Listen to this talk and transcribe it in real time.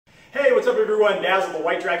Hey, what's up everyone? Basil, the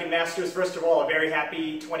White Dragon Masters. First of all, a very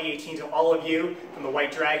happy 2018 to all of you from the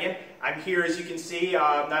White Dragon. I'm here, as you can see,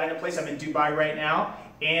 not in a place, I'm in Dubai right now.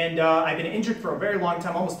 And I've been injured for a very long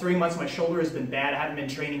time, almost 3 months. My shoulder has been bad. I haven't been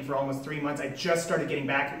training for almost 3 months. I just started getting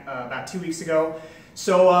back about 2 weeks ago.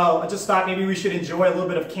 So I just thought maybe we should enjoy a little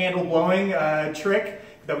bit of candle blowing trick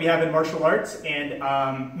that we have in martial arts. And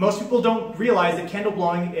most people don't realize that candle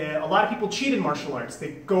blowing, a lot of people cheat in martial arts.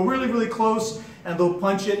 They go really, really close and they'll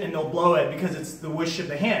punch it and they'll blow it because it's the wish of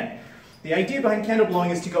the hand. The idea behind candle blowing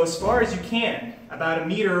is to go as far as you can, about a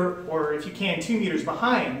meter or if you can 2 meters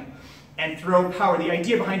behind, and throw power. The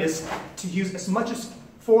idea behind is to use as much as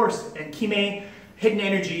force and kime, hidden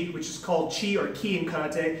energy, which is called chi or ki in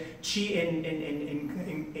karate, chi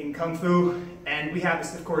in kung fu, and we have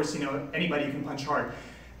this, of course, anybody can punch hard.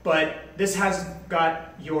 But this has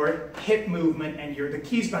got your hip movement and the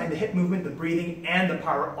keys behind the hip movement, the breathing, and the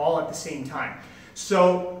power all at the same time.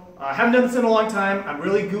 So I haven't done this in a long time. I'm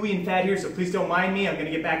really gooey and fat here, so please don't mind me. I'm going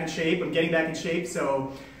to get back in shape. I'm getting back in shape.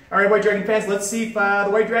 So, all right, White Dragon fans, let's see if the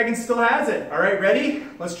White Dragon still has it. All right, ready?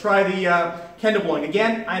 Let's try the candle blowing.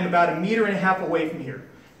 Again, I'm about 1.5 meters away from here.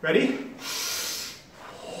 Ready?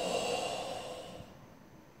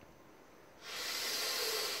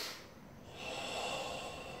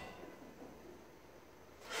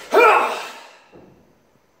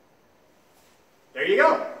 There you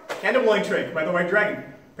go. Candle blowing trick by the White Dragon.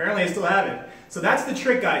 Apparently I still have it. So that's the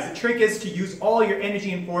trick, guys. The trick is to use all your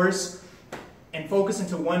energy and force and focus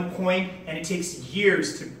into one point, and it takes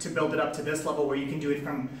years to build it up to this level where you can do it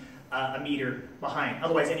from 1 meter behind.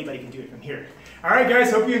 Otherwise, anybody can do it from here. All right,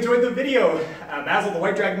 guys, hope you enjoyed the video. Basil, the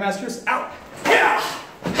White Dragon Masters, out. Yeah!